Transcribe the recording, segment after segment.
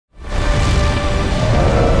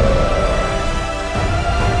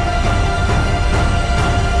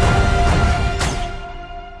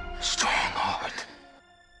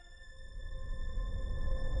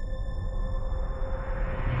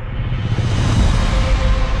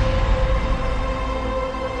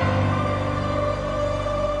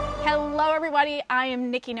everybody. I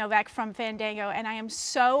am Nikki Novak from Fandango, and I am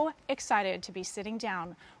so excited to be sitting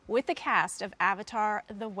down with the cast of Avatar: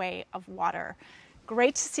 The Way of Water.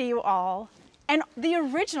 Great to see you all. And the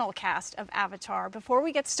original cast of Avatar. Before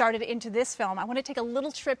we get started into this film, I want to take a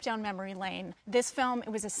little trip down memory lane. This film, it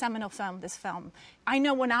was a seminal film, this film. I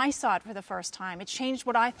know when I saw it for the first time, it changed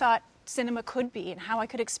what I thought cinema could be and how I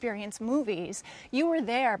could experience movies. You were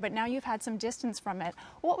there, but now you've had some distance from it.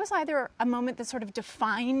 What was either a moment that sort of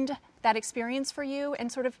defined that experience for you,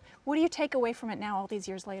 and sort of what do you take away from it now all these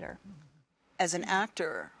years later? As an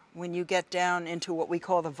actor, when you get down into what we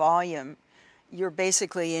call the volume, you're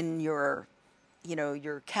basically in your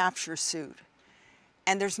capture suit,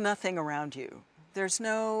 and there's nothing around you. There's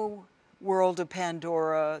no world of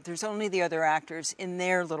Pandora. There's only the other actors in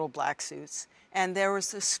their little black suits. And there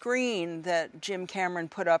was a screen that Jim Cameron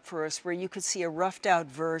put up for us where you could see a roughed out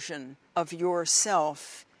version of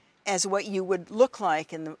yourself as what you would look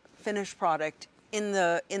like in the finished product in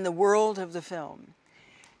the world of the film.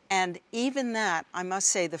 And even that, I must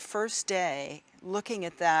say, the first day, looking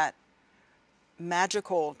at that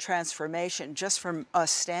magical transformation just from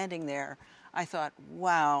us standing there, I thought,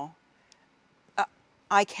 wow,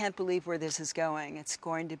 I can't believe where this is going. It's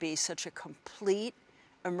going to be such a complete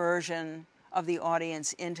immersion of the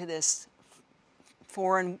audience into this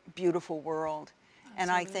foreign, beautiful world. Absolutely.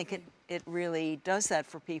 And I think it really does that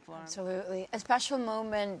for people. Absolutely. A special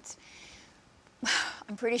moment,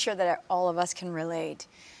 I'm pretty sure that all of us can relate,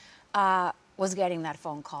 was getting that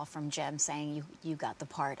phone call from Jim saying, you got the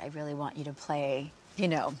part. I really want you to play,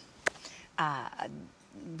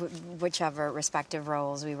 whichever respective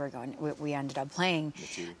roles we ended up playing.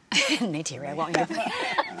 Neytiri, I want you to play.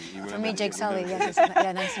 For me, Jake Sully. Yes,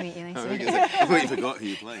 yeah, nice to meet you. Nice to meet you. I thought you forgot who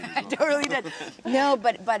you played. I totally did. No,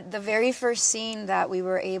 but the very first scene that we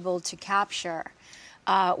were able to capture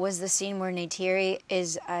was the scene where Neytiri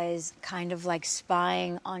is kind of like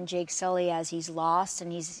spying on Jake Sully as he's lost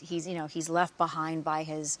and he's left behind by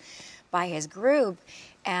his group,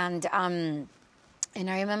 and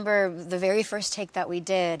I remember the very first take that we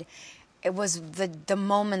did. It was the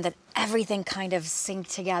moment that everything kind of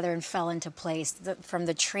synced together and fell into place, from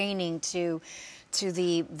the training to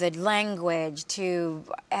the language, to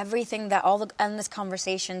everything, that all the endless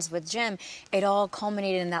conversations with Jim, it all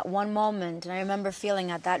culminated in that one moment. And I remember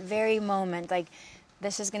feeling at that very moment, like,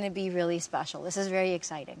 this is going to be really special. This is very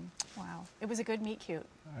exciting. Wow. It was a good meet cute.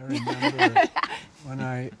 I remember when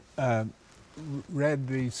I read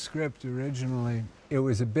the script originally, it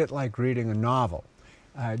was a bit like reading a novel.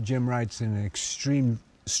 Jim writes in an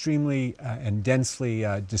extremely and densely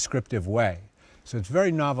descriptive way. So it's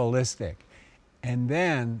very novelistic. And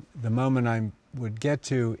then the moment I would get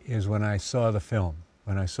to is when I saw the film,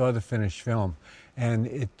 when I saw the finished film. And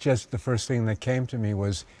the first thing that came to me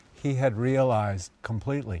was he had realized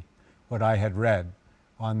completely what I had read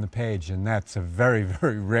on the page. And that's a very,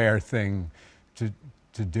 very rare thing to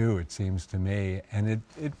do, it seems to me. And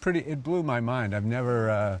it blew my mind. I've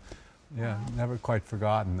never quite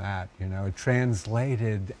forgotten that. It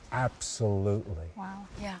translated absolutely. Wow.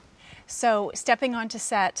 Yeah. So stepping onto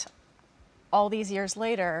set all these years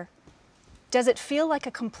later, does it feel like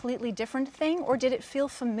a completely different thing, or did it feel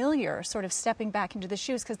familiar, sort of stepping back into the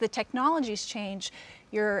shoes? Because the technology's changed.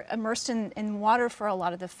 You're immersed in water for a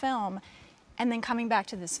lot of the film, and then coming back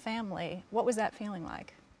to this family. What was that feeling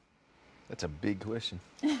like? That's a big question.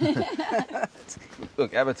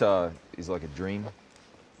 Look, Avatar is like a dream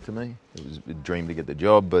to me. It was a dream to get the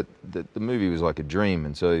job, but the movie was like a dream,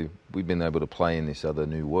 and so we've been able to play in this other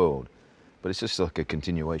new world. But it's just like a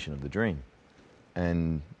continuation of the dream.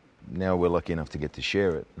 And now we're lucky enough to get to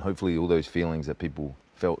share it. And hopefully all those feelings that people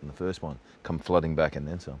felt in the first one come flooding back and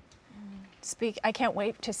then some. I can't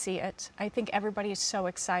wait to see it. I think everybody is so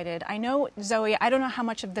excited. I know, Zoe, I don't know how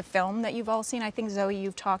much of the film that you've all seen. I think, Zoe,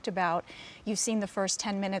 you've talked about, you've seen the first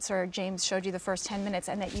 10 minutes, or James showed you the first 10 minutes,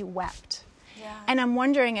 and that you wept. Yeah. And I'm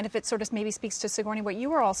wondering, and if it sort of maybe speaks to Sigourney, what you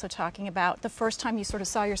were also talking about, the first time you sort of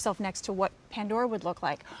saw yourself next to what Pandora would look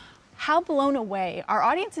like. How blown away? Are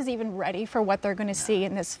audiences even ready for what they're going to see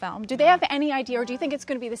in this film? Do they have any idea, or do you think it's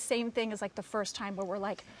going to be the same thing as like the first time where we're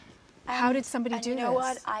like, how did somebody do this? You know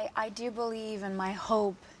what? I do believe, and my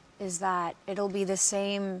hope is that it'll be the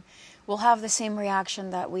same, we'll have the same reaction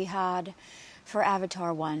that we had for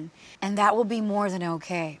Avatar 1. And that will be more than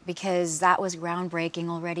okay, because that was groundbreaking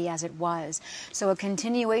already as it was. So a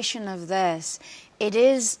continuation of this, it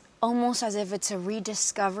is almost as if it's a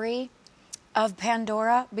rediscovery of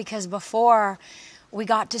Pandora, because before we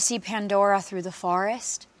got to see Pandora through the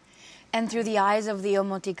forest and through the eyes of the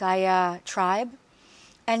Omoticaya tribe.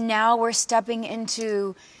 And now we're stepping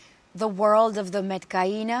into the world of the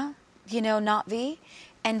Metcaina, Na'vi,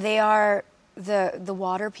 and they are the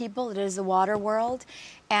water people. It is the water world.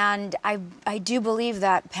 And I do believe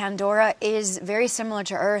that Pandora is very similar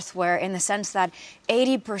to Earth, where in the sense that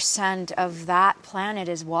 80% of that planet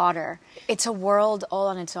is water. It's a world all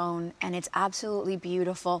on its own, and it's absolutely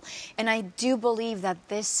beautiful. And I do believe that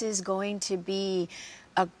this is going to be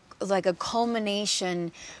like a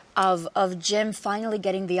culmination of Jim finally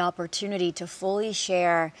getting the opportunity to fully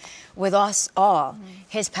share with us all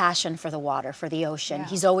his passion for the water, for the ocean. Yeah.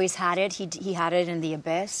 He's always had it. He had it in The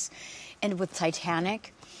Abyss and with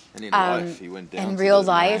Titanic. And in life, he went down in to real the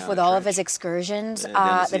life Mariana with all of Trench. his excursions, Down to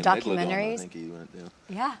the see a megalodon, documentaries. I think he went down.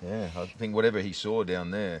 Yeah. Yeah, I think whatever he saw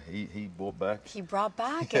down there, he brought back. He brought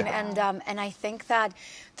back, and I think that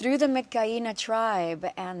through the Mitkaina tribe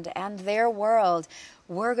and their world,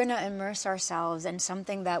 we're going to immerse ourselves in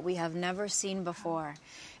something that we have never seen before,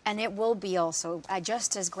 and it will be also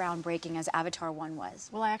just as groundbreaking as Avatar 1 was.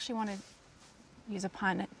 Well, I actually want to use a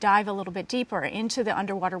pun, dive a little bit deeper into the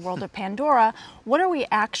underwater world of Pandora. What are we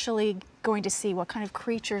actually going to see? What kind of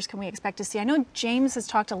creatures can we expect to see? I know James has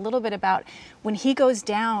talked a little bit about when he goes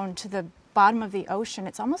down to the bottom of the ocean,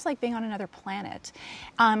 it's almost like being on another planet.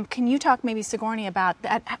 Can you talk maybe, Sigourney, about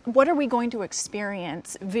that? What are we going to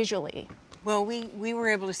experience visually? Well, we were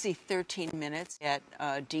able to see 13 minutes at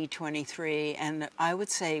D23, and I would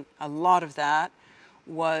say a lot of that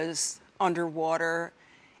was underwater.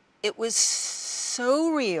 It was so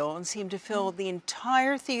real and seemed to fill the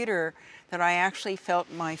entire theater that I actually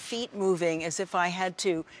felt my feet moving as if I had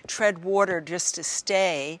to tread water just to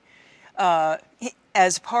stay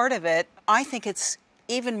as part of it. I think it's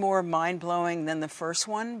even more mind-blowing than the first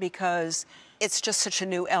one because it's just such a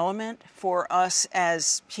new element for us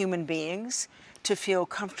as human beings to feel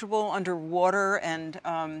comfortable underwater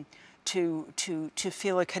and to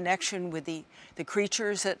feel a connection with the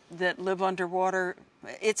creatures that live underwater.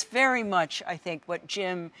 It's very much, I think, what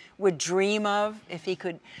Jim would dream of if he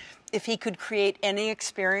could create any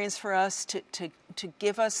experience for us to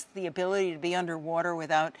give us the ability to be underwater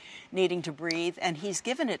without needing to breathe. And he's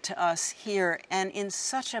given it to us here, and in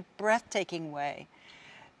such a breathtaking way.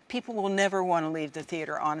 People will never want to leave the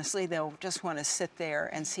theater, honestly. They'll just want to sit there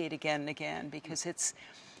and see it again and again because it's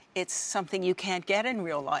something you can't get in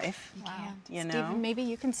real life. Wow. You know? Stephen, maybe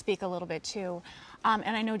you can speak a little bit too.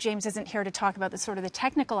 And I know James isn't here to talk about the sort of the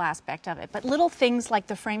technical aspect of it, but little things like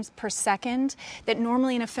the frames per second that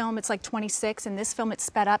normally in a film it's like 26, in this film it's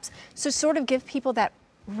sped up. So sort of give people that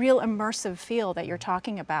real immersive feel that you're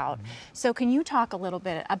talking about. So can you talk a little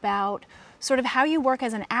bit about sort of how you work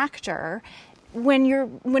as an actor when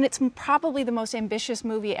it's probably the most ambitious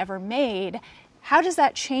movie ever made? How does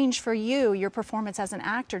that change for you, your performance as an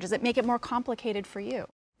actor? Does it make it more complicated for you?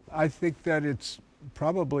 I think that it's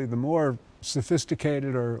probably the more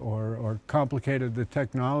sophisticated or complicated the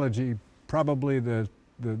technology, probably the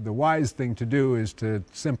wise thing to do is to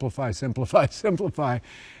simplify, simplify, simplify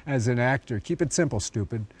as an actor. Keep it simple,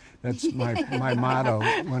 stupid. That's my motto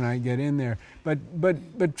when I get in there.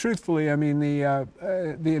 But truthfully, I mean, the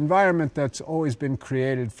environment that's always been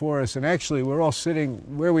created for us, and actually we're all sitting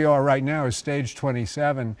where we are right now is stage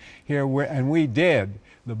 27 here, and we did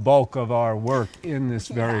the bulk of our work in this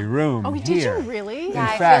very room Oh, here. did you really? Yeah,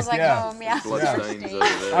 In it fact, feels like yeah. home. Yeah. Bloodstains over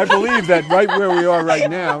there. I believe that right where we are right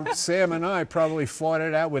now, Sam and I probably fought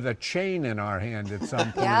it out with a chain in our hand at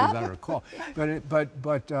some point, Yeah? as I recall.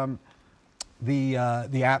 But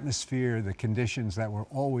the atmosphere, the conditions that were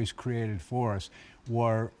always created for us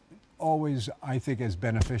were always, I think, as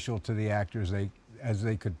beneficial to the actors as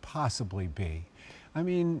they could possibly be. I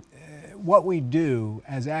mean, what we do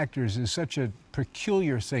as actors is such a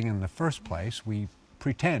peculiar thing in the first place. We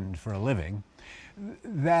pretend for a living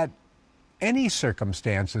that any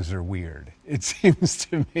circumstances are weird, it seems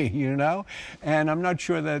to me, you know? And I'm not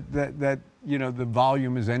sure that you know, the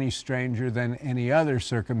volume is any stranger than any other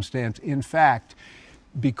circumstance. In fact,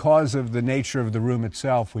 because of the nature of the room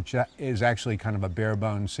itself, which is actually kind of a bare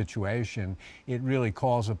bones situation, it really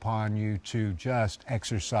calls upon you to just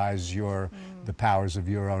exercise the powers of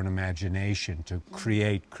your own imagination to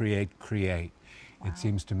create. Wow. It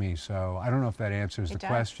seems to me. So I don't know if that answers the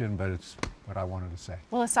question, but it's what I wanted to say.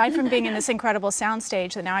 Well, aside from being in this incredible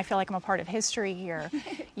soundstage that now I feel like I'm a part of history here,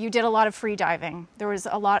 you did a lot of free diving. There was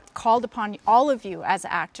a lot called upon all of you as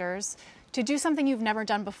actors to do something you've never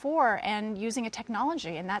done before and using a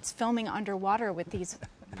technology, and that's filming underwater with these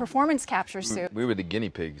performance capture suits. We were the guinea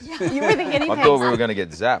pigs. You were the guinea pigs. I thought we were going to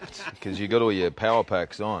get zapped because you got all your power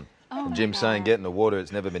packs on. And Jim's saying get in the water,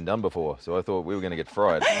 it's never been done before. So I thought we were going to get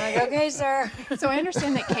fried. I'm like, okay, sir. So I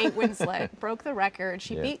understand that Kate Winslet broke the record.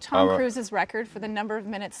 She beat Tom Cruise's record for the number of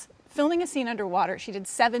minutes filming a scene underwater. She did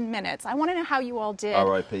 7 minutes. I want to know how you all did.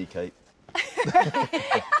 R.I.P. Kate.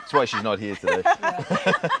 That's why she's not here today.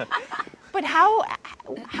 But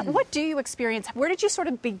what do you experience? Where did you sort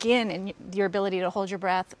of begin in your ability to hold your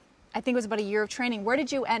breath? I think it was about a year of training. Where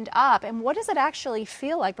did you end up? And what does it actually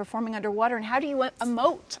feel like performing underwater? And how do you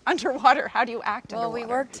emote underwater? How do you act underwater?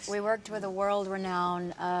 Well, we worked with a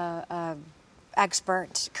world-renowned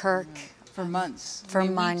expert, Kirk. For months. For We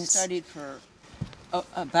months. studied for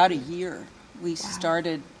about a year. We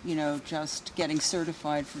started, just getting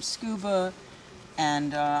certified for scuba.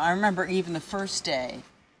 And I remember even the first day,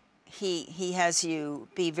 he has you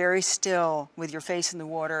be very still with your face in the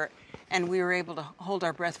water, and we were able to hold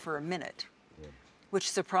our breath for a minute, which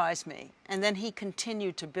surprised me. And then he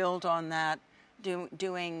continued to build on that,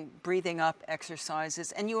 doing breathing up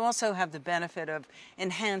exercises. And you also have the benefit of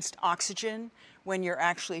enhanced oxygen when you're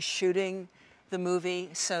actually shooting the movie,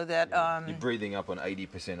 so that you're breathing up on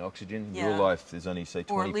 80% oxygen. Yeah. Real life is only, say,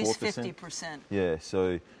 24%. or at least 50%. Yeah,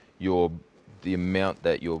 so the amount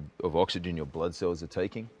that of oxygen your blood cells are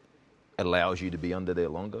taking allows you to be under there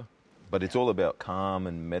longer. But it's all about calm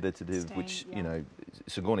and meditative, which,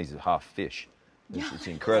 Sigourney's half fish. It's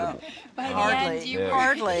incredible. Hardly.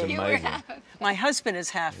 Hardly. It's amazing. My husband is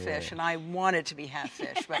half fish, and I wanted to be half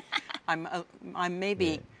fish, but I'm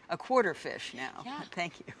maybe a quarter fish now. Yeah.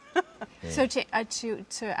 Thank you. So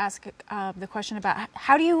to ask the question about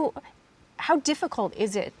how difficult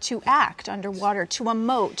is it to act underwater, to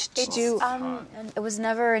emote, to do? It was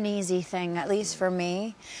never an easy thing, at least for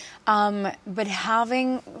me. But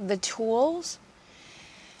having the tools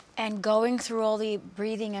and going through all the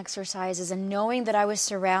breathing exercises and knowing that I was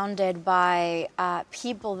surrounded by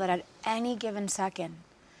people that at any given second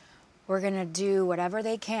were going to do whatever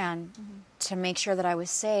they can to make sure that I was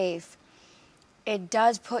safe, it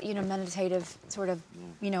does put you in a meditative sort of,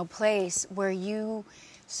 place where you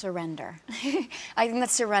surrender. I think that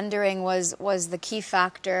surrendering was the key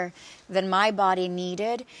factor that my body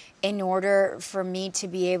needed in order for me to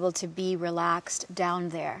be able to be relaxed down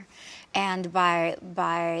there. And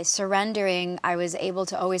by surrendering, I was able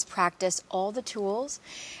to always practice all the tools,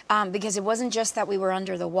 because it wasn't just that we were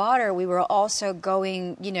under the water, we were also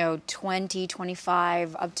going, 20,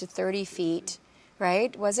 25, up to 30 feet.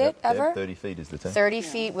 Right? Was it ever? 30 feet is the tank. 30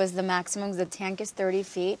 feet was the maximum. The tank is 30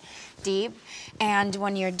 feet deep. And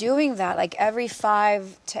when you're doing that, like every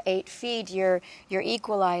 5 to 8 feet, you're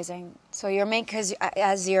equalizing. So you're because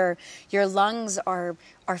as your lungs are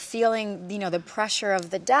feeling, the pressure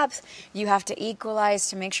of the depth, you have to equalize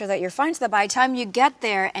to make sure that you're fine. So that by the time you get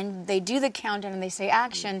there and they do the countdown and they say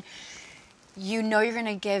action, you're going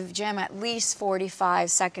to give Jim at least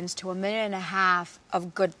 45 seconds to a minute and a half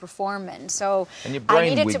of good performance. So I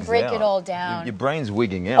needed to break it all down. Your brain's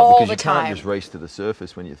wigging out all because the you can't time. Just race to the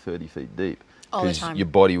surface when you're 30 feet deep. All the Because time. your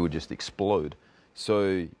body will just explode.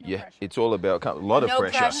 So it's all about a lot of No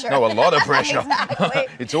pressure. pressure. No, a lot of pressure. Exactly.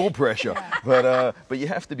 It's all pressure. But you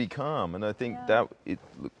have to be calm. And I think that it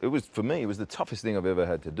was, for me, it was the toughest thing I've ever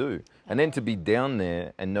had to do. And then to be down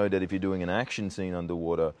there and know that if you're doing an action scene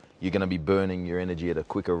underwater, you're going to be burning your energy at a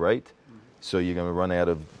quicker rate. So you're going to run out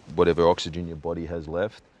of whatever oxygen your body has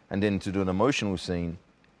left. And then to do an emotional scene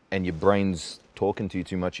and your brain's talking to you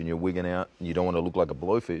too much and you're wigging out and you don't want to look like a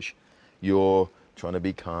blowfish, you're trying to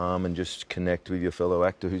be calm and just connect with your fellow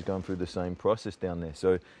actor who's going through the same process down there.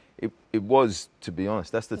 So it was, to be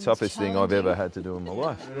honest, that's the toughest thing I've ever had to do in my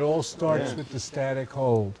life. It all starts with the static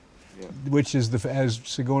hold, which is, as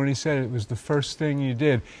Sigourney said, it was the first thing you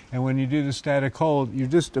did. And when you do the static hold, you're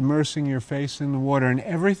just immersing your face in the water and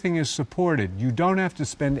everything is supported. You don't have to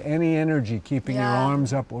spend any energy keeping your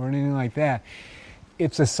arms up or anything like that.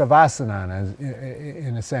 It's a savasana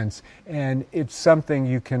in a sense, and it's something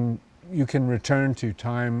you can return to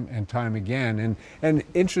time and time again. And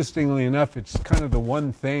interestingly enough, it's kind of the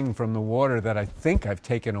one thing from the water that I think I've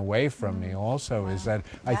taken away from me also, is that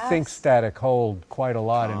I think static hold quite a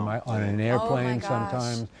lot on an airplane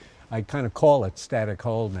sometimes. I kind of call it static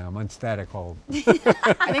hold now. I'm on static hold.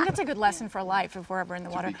 I think that's a good lesson for life if we're ever in the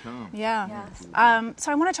water. Be calm. Yeah. Yes.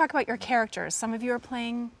 So I want to talk about your characters. Some of you are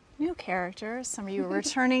playing new characters, some of you are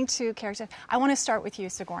returning to characters. I want to start with you,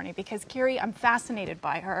 Sigourney, because Kiri, I'm fascinated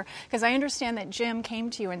by her, because I understand that Jim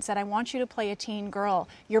came to you and said, I want you to play a teen girl.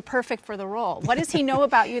 You're perfect for the role. What does he know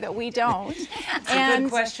about you that we don't? It's a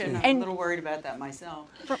good question. I'm a little worried about that myself.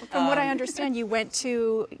 From what I understand,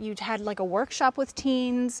 you had like a workshop with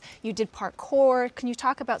teens, you did parkour. Can you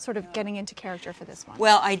talk about sort of getting into character for this one?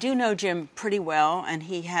 Well, I do know Jim pretty well, and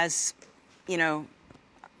he has,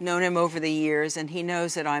 known him over the years, and he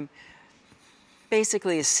knows that I'm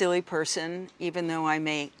basically a silly person, even though I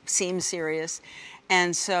may seem serious.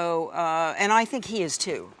 And so, and I think he is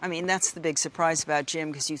too. I mean, that's the big surprise about Jim,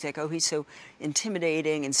 because you think, oh, he's so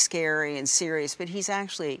intimidating and scary and serious, but he's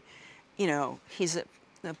actually, you know, he's a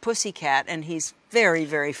pussycat, and he's very,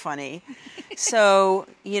 very funny. So,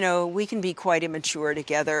 you know, we can be quite immature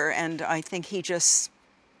together, and I think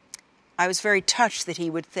I was very touched that he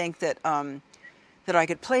would think that that I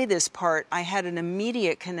could play this part. I had an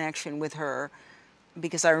immediate connection with her,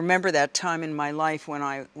 because I remember that time in my life when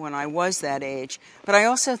I was that age. But I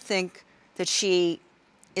also think that she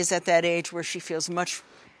is at that age where she feels much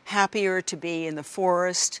happier to be in the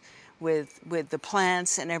forest with the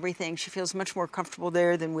plants and everything. She feels much more comfortable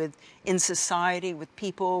there than in society with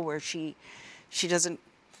people, where she doesn't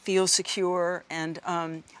feel secure. And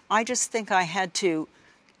I just think I had to.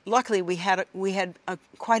 Luckily, we had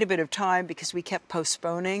quite a bit of time, because we kept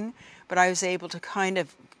postponing. But I was able to kind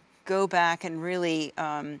of go back and really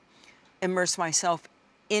immerse myself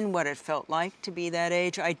in what it felt like to be that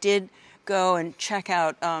age. I did go and check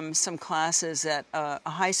out some classes at a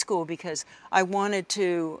high school, because I wanted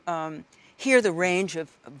to hear the range of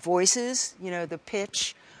voices, you know, the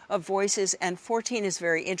pitch of voices. And 14 is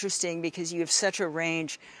very interesting, because you have such a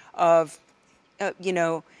range of, you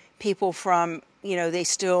know, people from, you know, they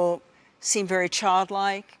still seem very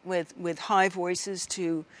childlike with high voices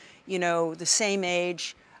to, you know, the same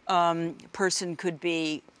age person could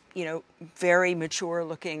be, you know, very mature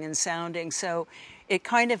looking and sounding. So it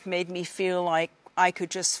kind of made me feel like I could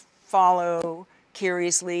just follow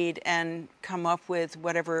Kiri's lead and come up with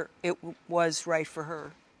whatever it was right for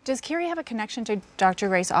her. Does Kiri have a connection to Dr.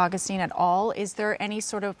 Grace Augustine at all? Is there any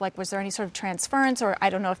sort of, like, was there any sort of transference, or I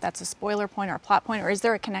don't know if that's a spoiler point or a plot point, or is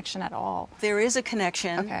there a connection at all? There is a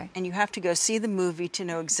connection, okay, and you have to go see the movie to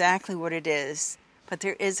know exactly what it is, but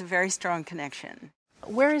there is a very strong connection.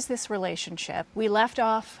 Where is this relationship? We left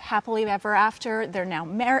off happily ever after. They're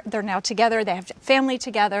now they're now together. They have family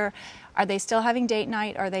together. Are they still having date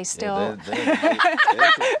night? Are they still?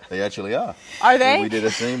 Yeah, they actually are. Are they? We did a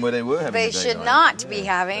scene where they were having They a date should night. not be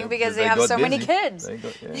having, because they have got so many busy.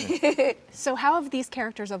 kids. So how have these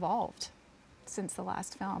characters evolved since the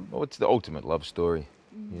last film? Well, it's the ultimate love story.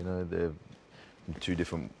 You know, they're in two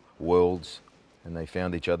different worlds, and they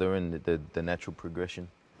found each other, and the natural progression,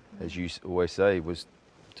 as you always say, was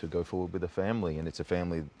to go forward with a family, and it's a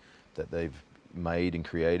family that they've made and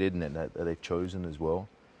created, and that they've chosen as well.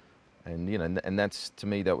 And you know, and that's, to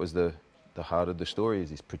me, that was the heart of the story, is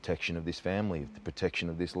this protection of this family, the protection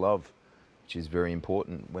of this love, which is very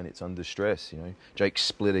important when it's under stress. You know, Jake's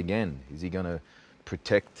split again. Is he going to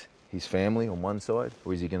protect his family on one side,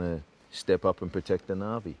 or is he going to step up and protect the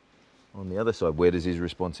Na'vi on the other side? Where does his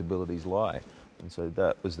responsibilities lie? And so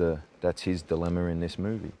that's his dilemma in this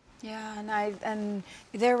movie. Yeah, and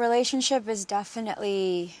their relationship is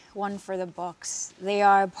definitely one for the books. They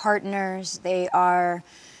are partners. They are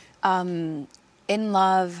in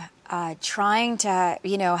love, trying to,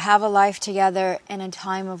 you know, have a life together in a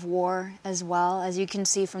time of war as well. As you can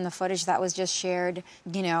see from the footage that was just shared,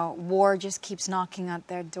 you know, war just keeps knocking at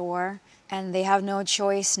their door, and they have no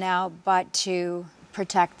choice now but to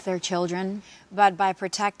protect their children. But by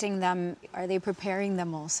protecting them, are they preparing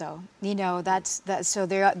them also? You know, so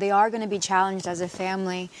they are going to be challenged as a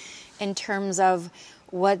family in terms of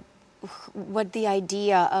what the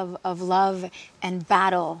idea of love and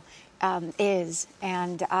battle is.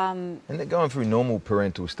 And they're going through normal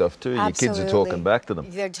parental stuff too. Absolutely. Your kids are talking back to them.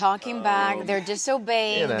 They're talking back. They're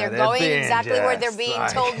disobeying. You know, they're they're going being exactly where they're just being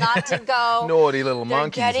like told not to go. Naughty little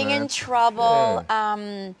monkeys. They're getting man. in trouble.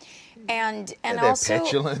 Yeah. And they're also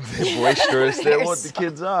petulant, they're boisterous, they're what the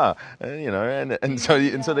kids are, you know, and so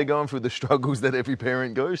they're going through the struggles that every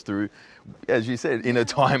parent goes through, as you said, in a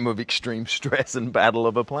time of extreme stress and battle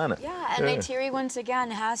of a planet. Yeah, and Neytiri once again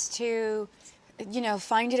has to, you know,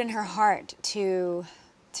 find it in her heart to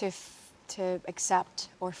accept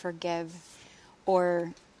or forgive,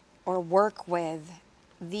 or work with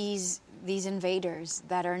these invaders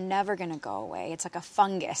that are never going to go away. It's like a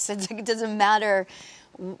fungus. It's like, it doesn't matter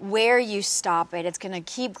where you stop it, it's going to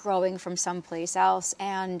keep growing from someplace else.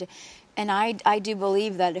 And I do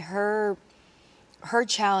believe that her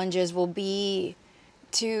challenges will be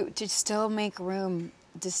to still make room,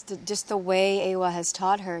 just the way Awa has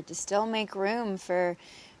taught her, to still make room for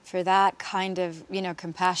that kind of, you know,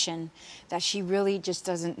 compassion that she really just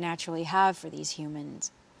doesn't naturally have for these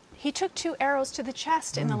humans. He took 2 arrows to the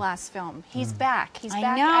chest in the last film. He's back. He's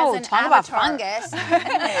back know. as an Talk avatar. about fungus.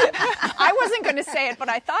 I wasn't going to say it, but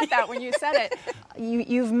I thought that when you said it.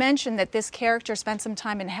 You've mentioned that this character spent some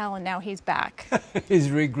time in hell, and now he's back. He's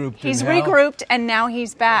regrouped. He's in hell. regrouped, and now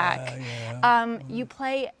he's back. Yeah. You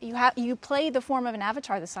play the form of an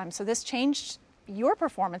avatar this time, so this changed your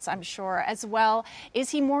performance, I'm sure, as well. Is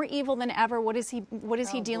he more evil than ever? What is he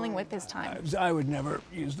dealing with this time? I would never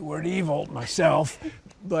use the word evil myself,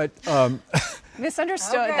 but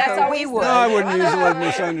Misunderstood. Okay. That's So always we would. no, I wouldn't use the word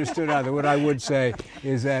misunderstood either. What I would say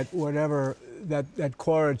is that whatever that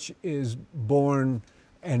Quaritch is born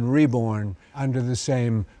and reborn under the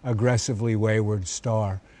same aggressively wayward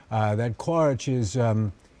star. That Quaritch is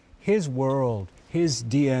his world, his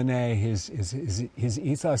DNA, his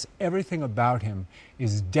ethos, everything about him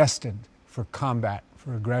is destined for combat,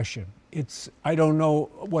 for aggression. I don't know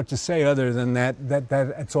what to say other than that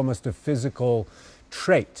it's almost a physical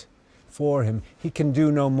trait for him. He can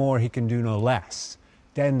do no more, he can do no less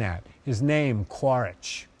than that. His name,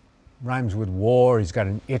 Quaritch, rhymes with war. He's got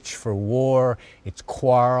an itch for war. It's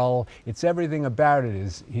quarrel. It's everything about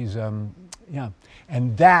it.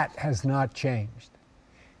 And that has not changed.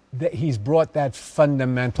 He's brought that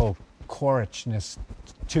fundamental Quaritchness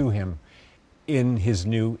to him in his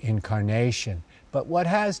new incarnation. But what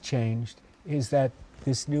has changed is that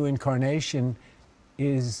this new incarnation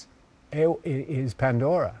is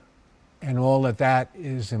Pandora, and all that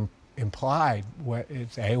is implied.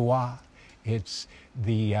 It's Ewa. It's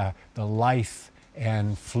the life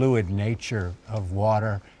and fluid nature of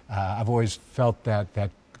water. I've always felt that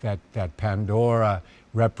Pandora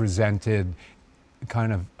represented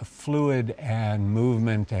kind of a fluid and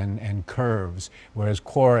movement and curves, whereas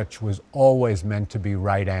Quaritch was always meant to be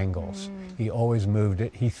right angles. He always moved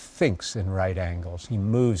it. He thinks in right angles. He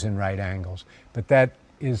moves in right angles. But that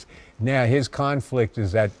is now his conflict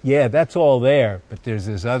is that, yeah, that's all there, but there's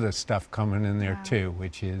this other stuff coming in there too,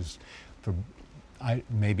 which is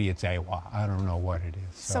maybe it's AWA. I don't know what it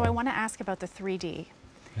is. So I want to ask about the 3D.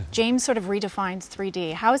 James sort of redefines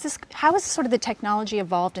 3D. How is sort of the technology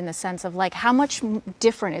evolved in the sense of like how much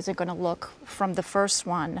different is it going to look from the first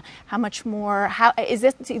one? How much more? How is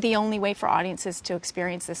this the only way for audiences to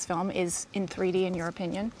experience this film is in 3D in your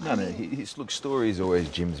opinion? No. Story is always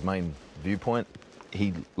Jim's main viewpoint.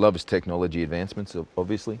 He loves technology advancements,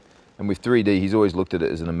 obviously, and with 3D, he's always looked at it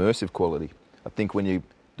as an immersive quality. I think when you're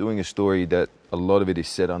doing a story that a lot of it is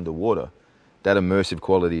set underwater, that immersive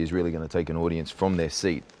quality is really going to take an audience from their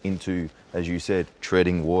seat into, as you said,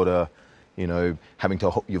 treading water, having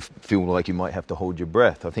to you feel like you might have to hold your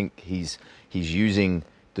breath. I think he's using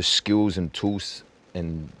the skills and tools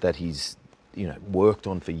and that he's worked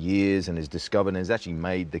on for years and has discovered and has actually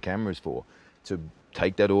made the cameras for to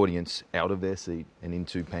take that audience out of their seat and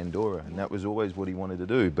into Pandora, and that was always what he wanted to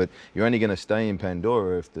do. But you're only going to stay in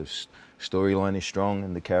Pandora if the storyline is strong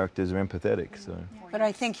and the characters are empathetic. So, but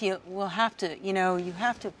I think you will have to, you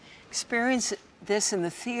have to experience this in the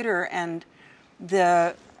theater, and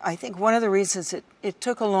I think one of the reasons it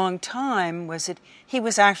took a long time was he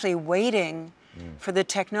was actually waiting for the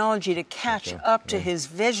technology to catch up to his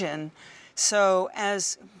vision. So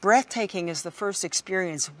as breathtaking as the first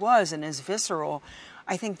experience was and as visceral,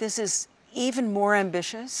 I think this is even more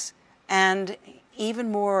ambitious and even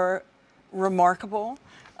more remarkable.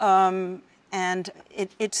 And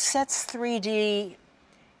it sets 3D,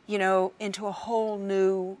 into a whole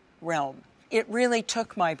new realm. It really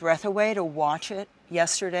took my breath away to watch it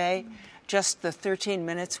yesterday. Just the 13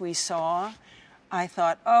 minutes we saw, I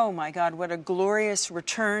thought, oh my God, what a glorious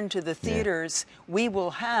return to the theaters we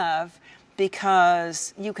will have,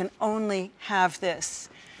 because you can only have this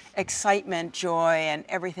excitement, joy, and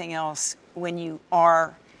everything else when you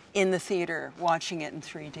are in the theater watching it in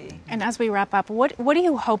 3D. And as we wrap up, what do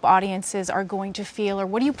you hope audiences are going to feel, or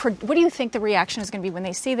what do you think the reaction is going to be when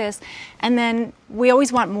they see this? And then we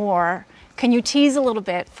always want more. Can you tease a little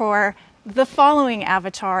bit for the following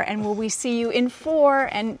Avatar, and will we see you in 4,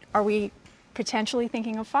 and are we potentially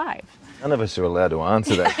thinking of 5? None of us are allowed to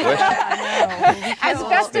answer that question. As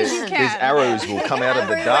best as you can. These arrows will come out of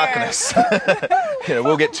the darkness.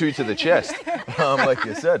 We'll get 2 to the chest, like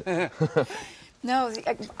you said. No,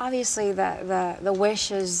 obviously the wish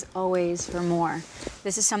is always for more.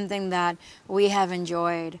 This is something that we have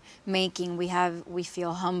enjoyed making. We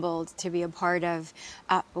feel humbled to be a part of.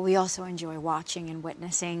 But we also enjoy watching and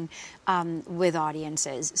witnessing with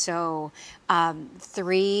audiences. So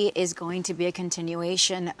 3 is going to be a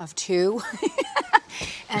continuation of 2.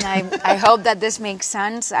 And I hope that this makes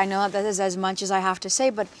sense. I know that is as much as I have to say,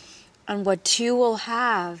 but what 2 will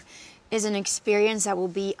have is an experience that will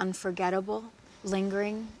be unforgettable,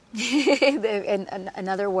 lingering. In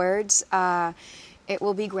other words, it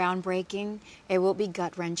will be groundbreaking. It will be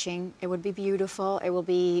gut-wrenching. It would be beautiful. It will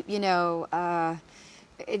be,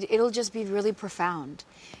 it'll just be really profound.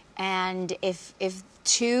 And if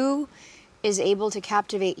 2 is able to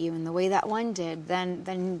captivate you in the way that 1 did,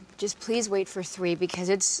 then just please wait for 3 because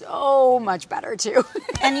it's so much better too.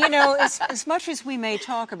 And you know, as much as we may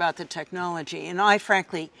talk about the technology, and I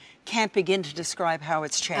frankly can't begin to describe how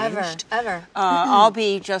it's changed. Ever. I'll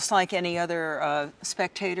be just like any other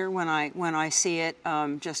spectator when I see it,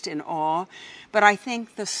 just in awe. But I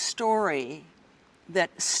think the story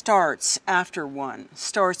that starts after 1,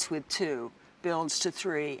 starts with 2, builds to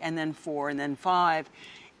 3, and then 4, and then 5,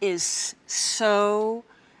 is so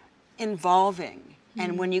involving.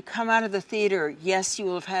 And when you come out of the theater, yes, you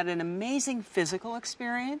will have had an amazing physical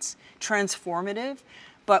experience, transformative,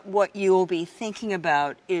 but what you'll be thinking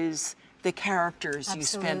about is the characters you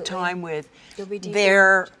spent time with,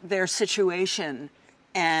 their situation,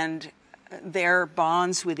 and their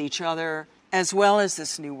bonds with each other, as well as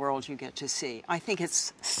this new world you get to see. I think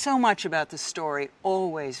it's so much about the story,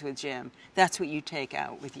 always with Jim. That's what you take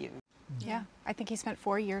out with you. Yeah, I think he spent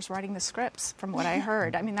 4 years writing the scripts, from what I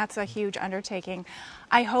heard. I mean, that's a huge undertaking.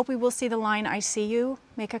 I hope we will see the line, "I see you,"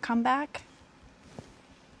 make a comeback,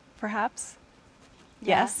 perhaps.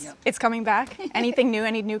 Yes, Yep. It's coming back. Anything new,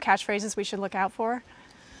 any new catchphrases we should look out for?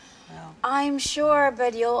 I'm sure,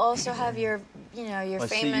 but you'll also have your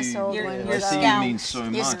famous old ones. I see you means so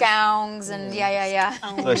much. Your scoungs and yeah.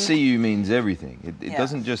 I see you means everything. It Yeah.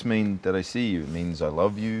 doesn't just mean that I see you. It means I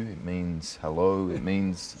love you. It means hello. It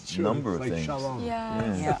means a number of like things. shalom.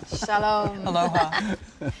 Yeah. Shalom. Aloha.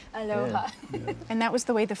 Aloha. And that was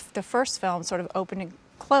the way the first film sort of opened and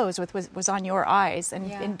closed with, was on your eyes and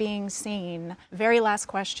Yeah. in being seen. Very last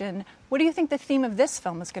question. What do you think the theme of this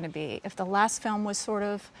film is going to be? If the last film was sort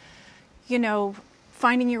of, you know,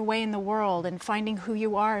 finding your way in the world and finding who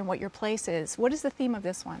you are and what your place is, what is the theme of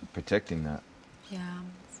this one? Protecting that. Yeah.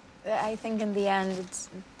 I think in the end,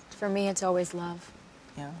 for me, it's always love.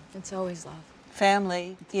 Yeah. It's always love.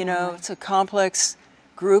 Family, you know, it's a complex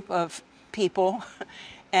group of people,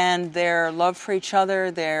 and their love for each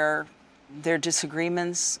other, their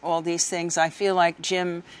disagreements, all these things. I feel like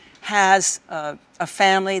Jim has a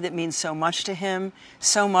family that means so much to him.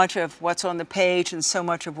 So much of what's on the page and so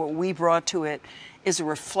much of what we brought to it is a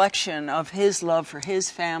reflection of his love for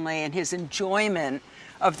his family and his enjoyment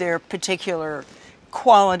of their particular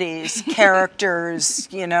qualities, characters,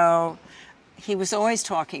 you know. He was always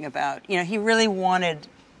talking about, you know, he really wanted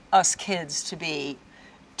us kids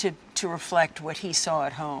to reflect what he saw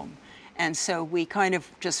at home. And so we kind of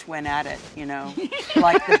just went at it, you know,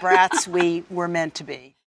 like the brats we were meant to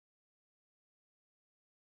be.